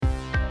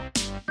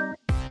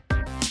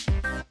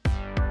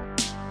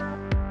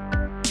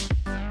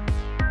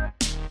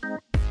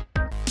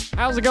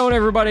How's it going,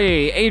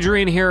 everybody?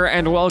 Adrian here,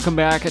 and welcome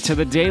back to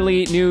the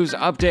Daily News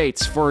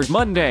Updates for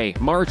Monday,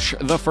 March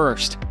the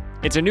 1st.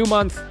 It's a new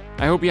month.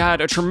 I hope you had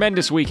a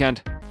tremendous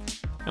weekend,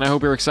 and I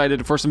hope you're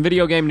excited for some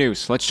video game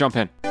news. Let's jump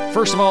in.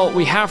 First of all,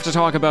 we have to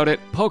talk about it.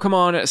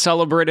 Pokemon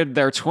celebrated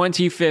their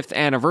 25th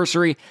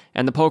anniversary,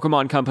 and the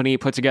Pokemon Company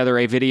put together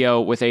a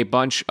video with a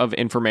bunch of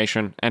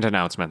information and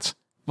announcements.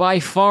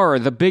 By far,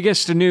 the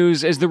biggest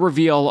news is the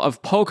reveal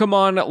of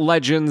Pokemon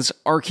Legends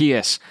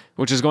Arceus,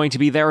 which is going to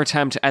be their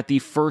attempt at the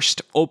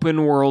first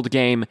open-world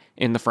game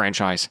in the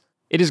franchise.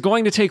 It is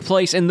going to take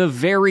place in the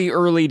very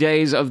early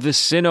days of the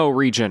Sinnoh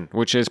region,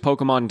 which is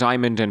Pokemon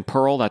Diamond and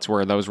Pearl, that's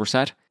where those were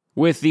set,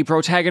 with the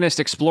protagonist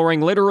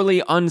exploring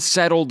literally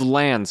unsettled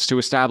lands to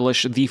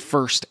establish the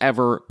first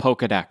ever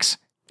Pokedex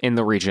in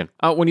the region.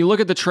 When you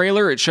look at the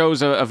trailer, it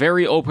shows a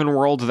very open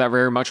world that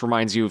very much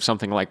reminds you of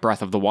something like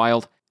Breath of the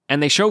Wild.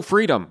 And they show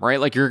freedom,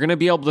 right? Like, you're going to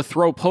be able to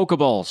throw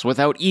Pokeballs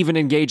without even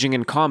engaging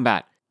in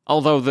combat,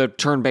 although the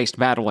turn-based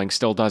battling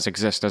still does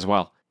exist as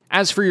well.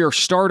 As for your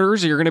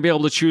starters, you're going to be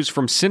able to choose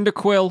from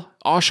Cyndaquil,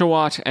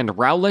 Oshawott, and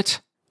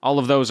Rowlet. All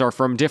of those are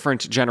from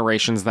different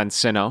generations than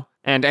Sinnoh.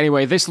 And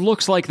anyway, this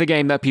looks like the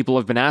game that people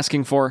have been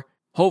asking for.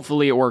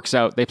 Hopefully it works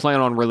out. They plan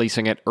on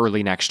releasing it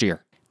early next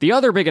year. The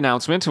other big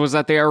announcement was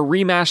that they are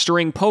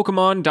remastering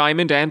Pokemon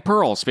Diamond and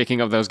Pearl. Speaking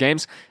of those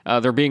games,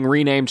 they're being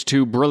renamed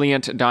to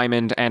Brilliant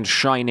Diamond and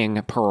Shining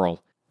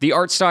Pearl. The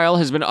art style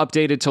has been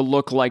updated to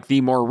look like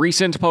the more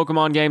recent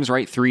Pokemon games,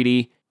 right?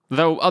 3D.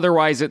 Though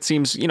otherwise it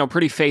seems,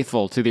 pretty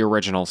faithful to the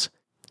originals.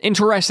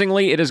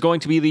 Interestingly, it is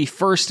going to be the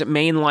first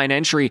mainline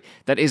entry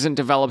that isn't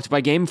developed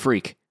by Game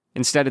Freak.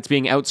 Instead, it's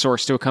being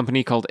outsourced to a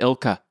company called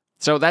ILCA.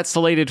 So that's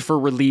slated for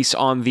release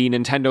on the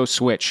Nintendo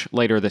Switch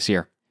later this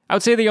year. I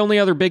would say the only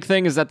other big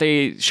thing is that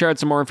they shared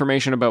some more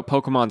information about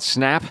Pokemon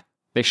Snap.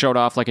 They showed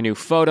off like a new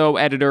photo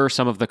editor,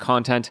 some of the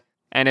content,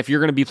 and if you're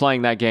going to be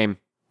playing that game,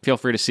 feel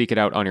free to seek it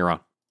out on your own.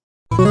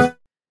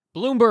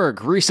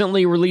 Bloomberg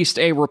recently released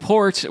a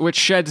report which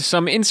shed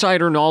some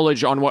insider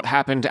knowledge on what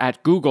happened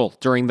at Google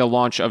during the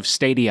launch of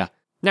Stadia.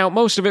 Now,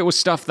 most of it was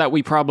stuff that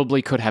we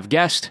probably could have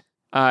guessed.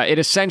 It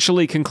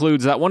essentially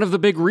concludes that one of the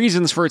big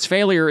reasons for its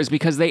failure is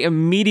because they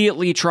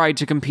immediately tried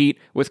to compete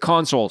with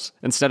consoles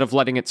instead of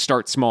letting it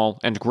start small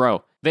and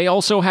grow. They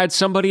also had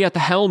somebody at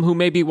the helm who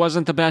maybe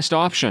wasn't the best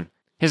option.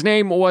 His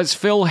name was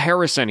Phil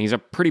Harrison. He's a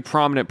pretty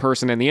prominent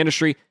person in the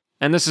industry,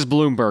 and this is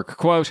Bloomberg.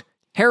 Quote,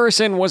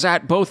 Harrison was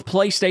at both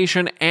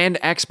PlayStation and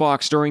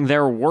Xbox during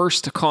their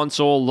worst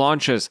console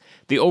launches,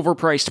 the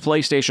overpriced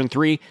PlayStation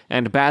 3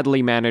 and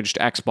badly managed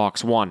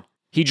Xbox One.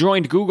 He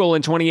joined Google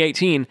in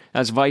 2018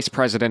 as vice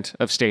president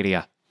of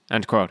Stadia.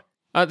 End quote.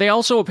 They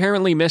also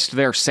apparently missed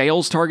their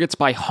sales targets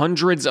by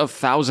hundreds of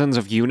thousands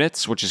of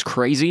units, which is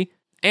crazy.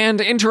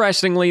 And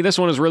interestingly, this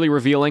one is really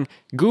revealing,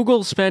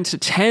 Google spent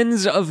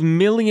tens of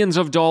millions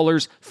of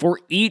dollars for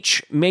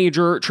each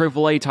major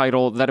AAA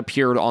title that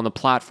appeared on the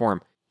platform.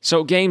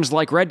 So games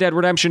like Red Dead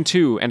Redemption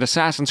 2 and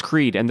Assassin's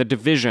Creed and The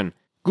Division,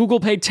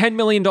 Google paid $10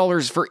 million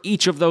for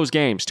each of those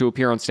games to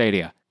appear on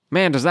Stadia.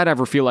 Man, does that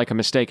ever feel like a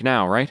mistake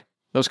now, right?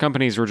 Those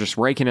companies were just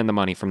raking in the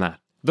money from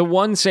that. The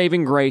one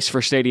saving grace for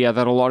Stadia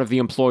that a lot of the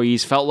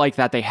employees felt like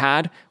that they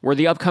had were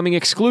the upcoming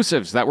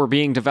exclusives that were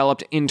being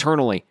developed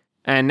internally.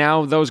 And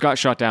now those got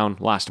shut down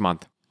last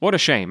month. What a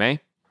shame, eh?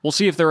 We'll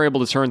see if they're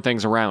able to turn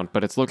things around,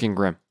 but it's looking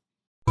grim.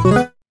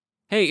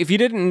 Hey, if you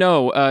didn't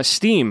know,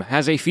 Steam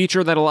has a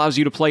feature that allows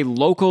you to play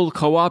local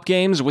co-op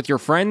games with your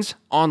friends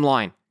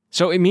online.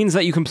 So it means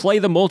that you can play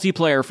the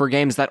multiplayer for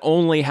games that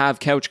only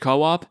have couch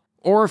co-op,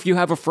 or if you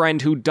have a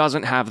friend who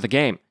doesn't have the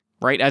game.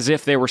 Right, as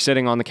if they were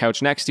sitting on the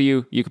couch next to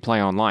you, you could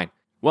play online.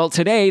 Well,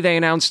 today they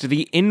announced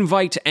the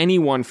Invite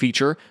Anyone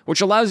feature, which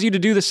allows you to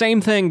do the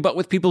same thing, but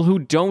with people who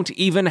don't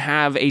even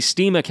have a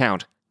Steam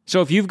account.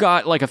 So if you've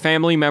got like a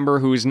family member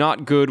who is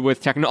not good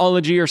with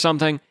technology or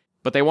something,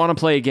 but they want to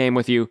play a game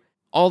with you,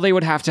 all they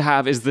would have to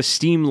have is the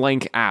Steam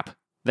Link app.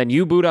 Then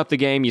you boot up the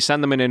game, you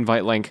send them an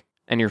invite link,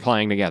 and you're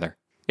playing together.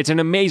 It's an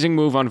amazing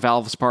move on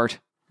Valve's part,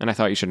 and I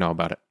thought you should know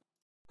about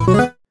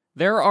it.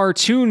 There are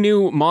 2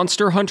 new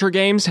Monster Hunter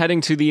games heading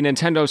to the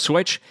Nintendo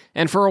Switch,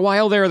 and for a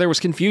while there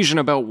was confusion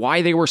about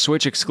why they were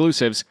Switch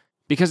exclusives,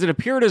 because it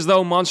appeared as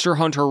though Monster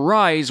Hunter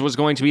Rise was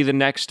going to be the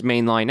next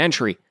mainline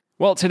entry.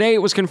 Well, today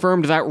it was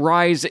confirmed that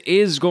Rise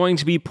is going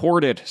to be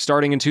ported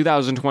starting in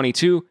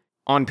 2022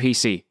 on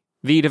PC.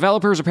 The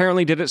developers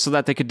apparently did it so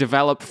that they could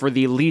develop for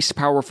the least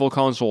powerful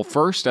console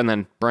first, and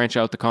then branch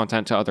out the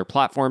content to other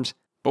platforms.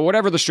 But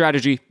whatever the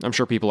strategy, I'm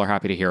sure people are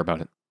happy to hear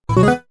about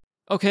it.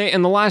 Okay,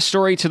 and the last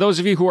story, to those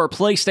of you who are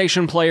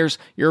PlayStation players,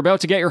 you're about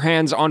to get your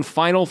hands on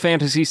Final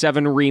Fantasy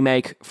VII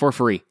Remake for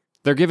free.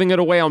 They're giving it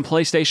away on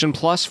PlayStation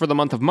Plus for the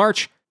month of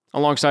March,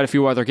 alongside a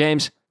few other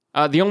games.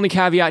 The only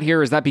caveat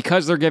here is that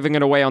because they're giving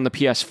it away on the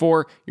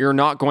PS4, you're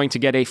not going to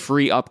get a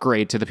free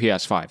upgrade to the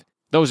PS5.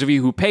 Those of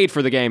you who paid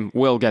for the game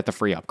will get the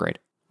free upgrade.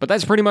 But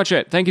that's pretty much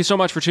it. Thank you so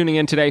much for tuning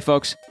in today,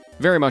 folks.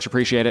 Very much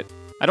appreciate it.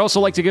 I'd also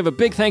like to give a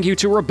big thank you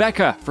to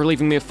Rebecca for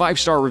leaving me a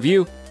 5-star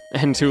review,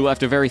 and who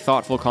left a very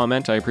thoughtful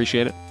comment. I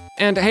appreciate it.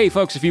 And hey,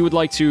 folks, if you would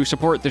like to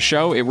support the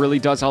show, it really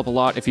does help a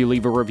lot if you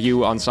leave a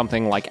review on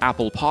something like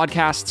Apple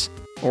Podcasts,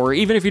 or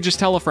even if you just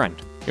tell a friend.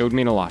 It would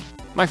mean a lot.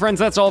 My friends,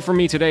 that's all from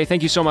me today.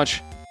 Thank you so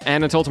much,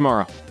 and until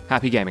tomorrow,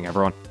 happy gaming,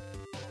 everyone.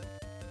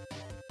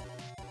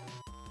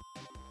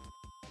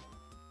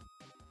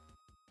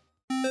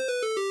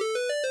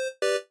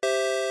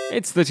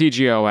 It's the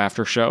TGO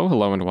After Show.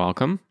 Hello and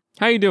welcome.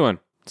 How you doing?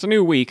 It's a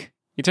new week.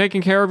 You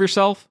taking care of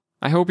yourself?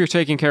 I hope you're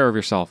taking care of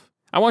yourself.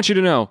 I want you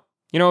to know,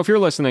 if you're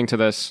listening to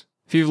this,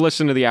 if you've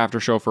listened to the After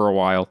Show for a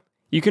while,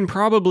 you can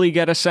probably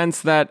get a sense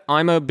that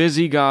I'm a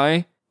busy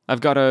guy.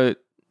 I've got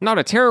not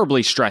a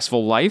terribly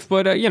stressful life,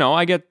 but,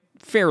 I get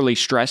fairly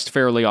stressed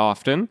fairly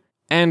often.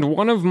 And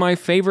one of my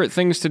favorite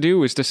things to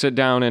do is to sit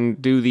down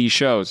and do these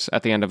shows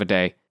at the end of a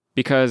day.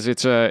 Because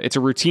it's a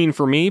routine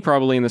for me,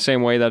 probably in the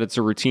same way that it's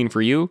a routine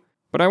for you.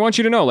 But I want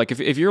you to know,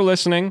 if you're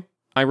listening,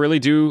 I really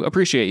do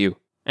appreciate you.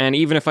 And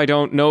even if I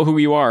don't know who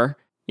you are,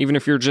 even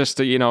if you're just,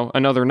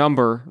 another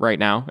number right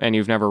now, and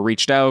you've never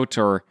reached out,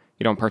 or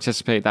you don't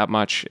participate that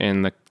much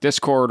in the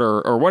Discord,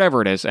 or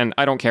whatever it is, and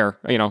I don't care,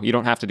 you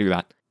don't have to do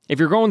that. If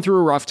you're going through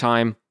a rough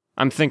time,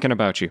 I'm thinking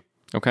about you,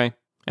 okay?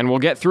 And we'll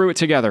get through it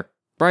together.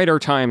 Brighter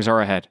times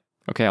are ahead.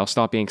 Okay, I'll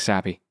stop being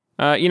sappy.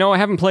 I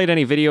haven't played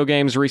any video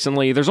games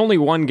recently. There's only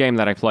one game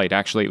that I played,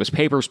 actually. It was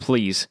Papers,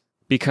 Please,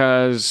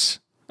 because...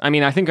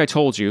 I think I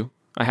told you,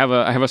 I have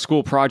a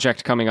school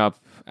project coming up,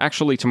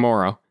 actually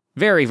tomorrow.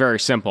 Very, very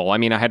simple. I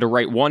had to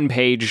write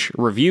 1-page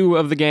review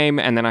of the game,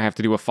 and then I have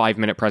to do a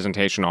 5-minute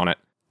presentation on it.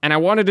 And I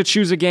wanted to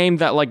choose a game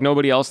that,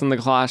 nobody else in the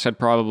class had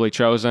probably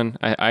chosen.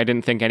 I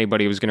didn't think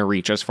anybody was going to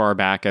reach as far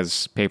back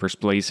as Papers,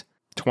 Please,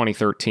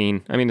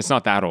 2013. It's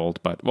not that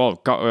old, but,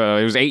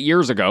 it was 8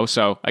 years ago,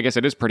 so I guess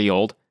it is pretty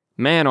old.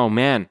 Man, oh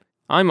man,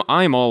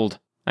 I'm old.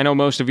 I know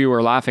most of you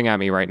are laughing at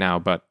me right now,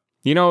 but...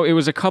 it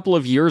was a couple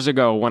of years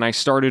ago when I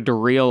started to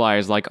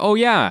realize, oh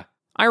yeah,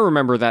 I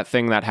remember that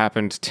thing that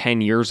happened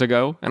 10 years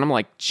ago. And I'm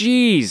like,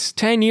 geez,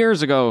 10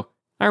 years ago.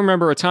 I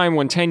remember a time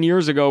when 10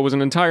 years ago was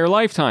an entire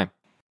lifetime.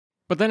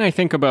 But then I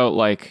think about,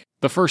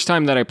 the first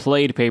time that I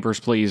played Papers,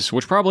 Please,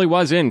 which probably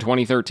was in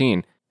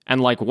 2013,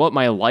 and, what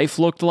my life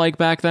looked like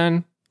back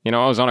then.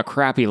 I was on a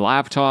crappy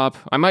laptop.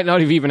 I might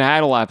not have even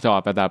had a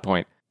laptop at that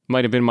point. It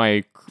might have been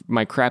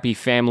my crappy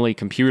family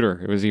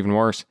computer. It was even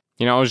worse.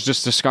 I was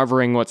just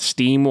discovering what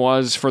Steam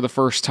was for the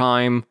first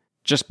time,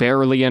 just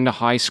barely into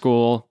high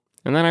school,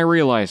 and then I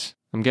realized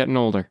I'm getting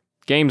older.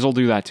 Games will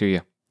do that to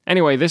you.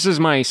 Anyway, this is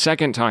my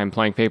second time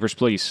playing Papers,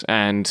 Please,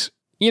 and,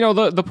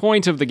 the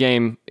point of the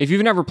game, if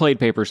you've never played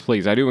Papers,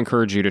 Please, I do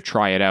encourage you to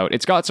try it out.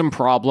 It's got some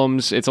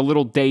problems. It's a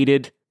little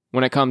dated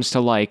when it comes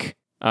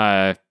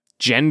to,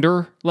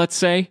 gender, let's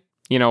say.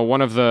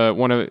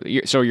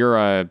 So you're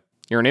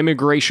an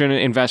immigration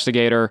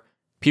investigator.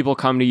 People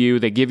come to you,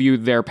 they give you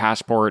their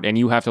passport, and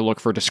you have to look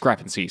for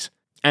discrepancies.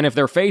 And if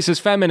their face is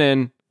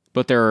feminine,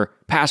 but their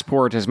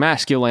passport is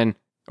masculine,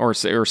 or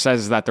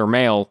says that they're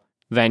male,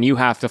 then you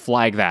have to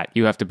flag that.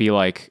 You have to be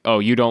like, oh,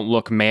 you don't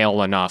look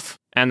male enough.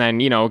 And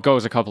then, it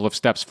goes a couple of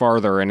steps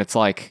farther, and it's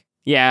like,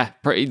 yeah,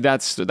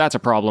 that's a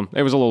problem.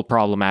 It was a little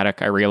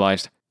problematic, I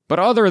realized. But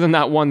other than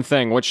that one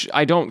thing, which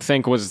I don't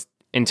think was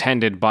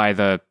intended by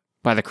the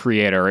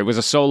creator, it was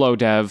a solo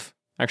dev.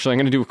 Actually, I'm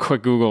going to do a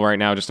quick Google right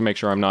now just to make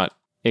sure I'm not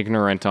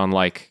ignorant on,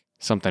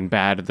 something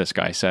bad this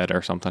guy said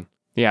or something.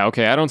 Yeah,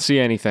 okay, I don't see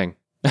anything.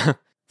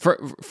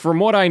 From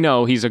what I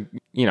know, he's a,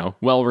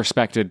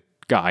 well-respected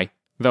guy,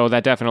 though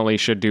that definitely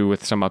should do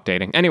with some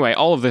updating. Anyway,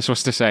 all of this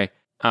was to say,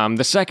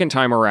 the second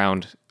time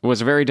around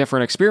was a very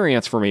different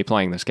experience for me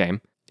playing this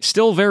game.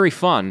 Still very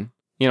fun.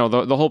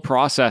 The whole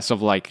process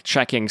of,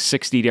 checking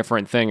 60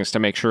 different things to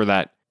make sure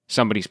that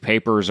somebody's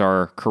papers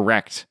are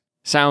correct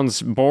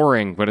sounds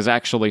boring, but is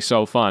actually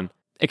so fun.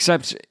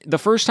 Except the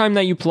first time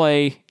that you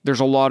play,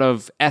 there's a lot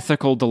of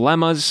ethical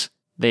dilemmas.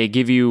 They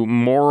give you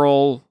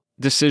moral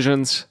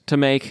decisions to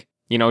make.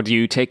 Do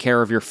you take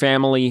care of your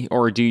family,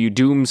 or do you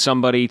doom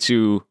somebody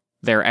to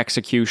their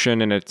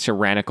execution in a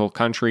tyrannical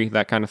country,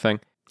 that kind of thing?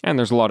 And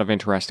there's a lot of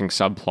interesting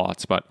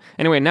subplots. But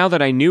anyway, now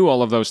that I knew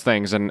all of those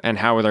things and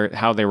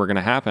how they were going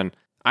to happen,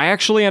 I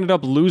actually ended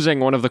up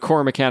losing one of the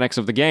core mechanics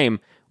of the game,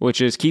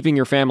 which is keeping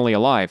your family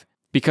alive.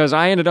 Because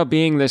I ended up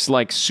being this,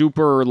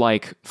 super,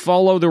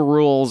 follow the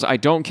rules, I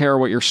don't care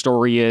what your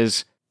story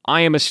is,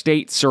 I am a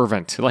state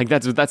servant.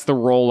 That's the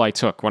role I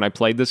took when I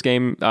played this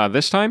game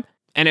this time.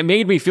 And it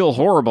made me feel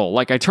horrible.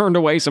 I turned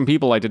away some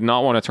people I did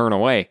not want to turn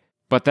away.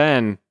 But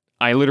then,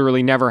 I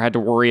literally never had to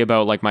worry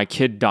about, my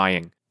kid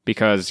dying.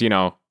 Because,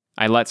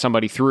 I let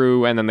somebody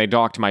through, and then they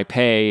docked my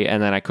pay,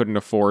 and then I couldn't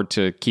afford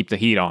to keep the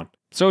heat on.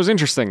 So it was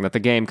interesting that the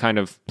game kind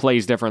of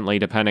plays differently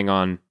depending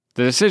on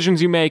the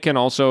decisions you make, and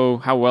also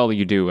how well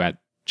you do at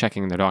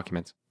checking the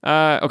documents.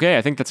 Okay,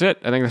 I think that's it.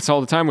 I think that's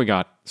all the time we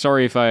got.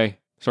 Sorry if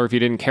you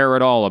didn't care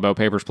at all about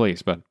Papers,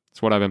 Please, but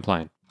it's what I've been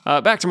playing.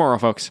 Back tomorrow,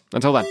 folks.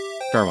 Until then,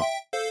 farewell.